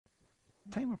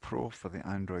Timer Pro for the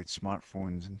Android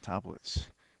smartphones and tablets.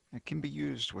 It can be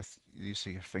used with the use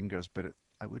of your fingers, but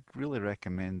I would really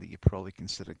recommend that you probably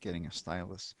consider getting a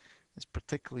stylus. It's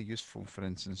particularly useful, for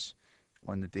instance,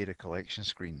 on the data collection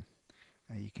screen.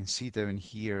 You can see down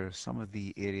here, some of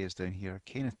the areas down here are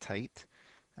kind of tight.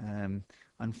 Um,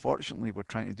 Unfortunately, we're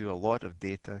trying to do a lot of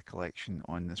data collection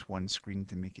on this one screen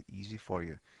to make it easy for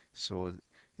you. So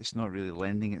it's not really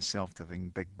lending itself to having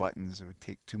big buttons. It would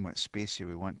take too much space here.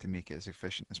 We want to make it as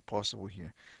efficient as possible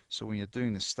here. So when you're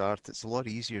doing the start, it's a lot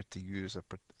easier to use a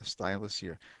stylus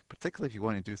here, particularly if you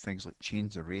want to do things like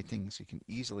change the ratings. You can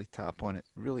easily tap on it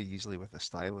really easily with a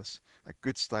stylus, a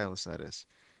good stylus that is,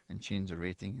 and change the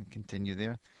rating and continue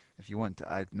there. If you want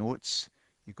to add notes,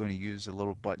 you're going to use a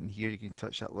little button here. You can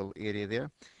touch that little area there.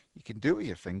 You can do it with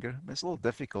your finger, but it's a little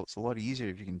difficult. It's a lot easier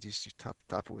if you can just tap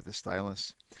it with the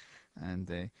stylus.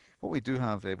 And what we do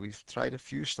have, we've tried a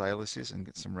few styluses and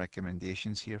get some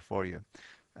recommendations here for you.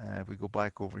 If we go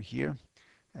back over here,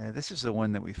 this is the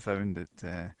one that we found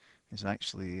that is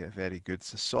actually very good.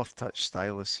 It's a soft touch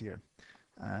stylus here.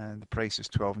 The price is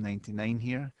 $12.99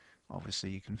 here. Obviously,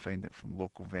 you can find it from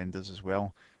local vendors as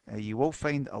well. You will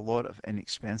find a lot of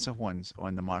inexpensive ones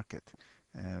on the market,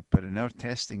 but in our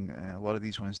testing, a lot of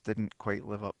these ones didn't quite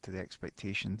live up to the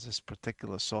expectations. This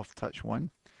particular soft touch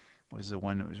one was the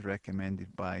one that was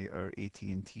recommended by our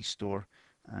AT&T store,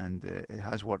 and it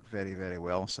has worked very, very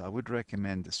well. So I would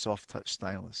recommend the soft touch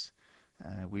stylus.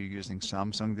 We're using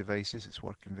Samsung devices. It's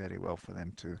working very well for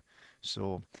them too.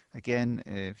 So again,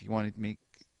 if you want to make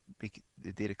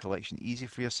the data collection easy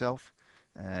for yourself,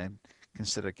 uh,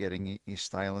 consider getting a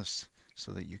stylus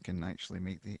so that you can actually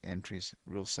make the entries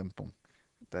real simple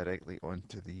directly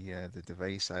onto the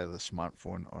device, either the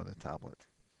smartphone or the tablet.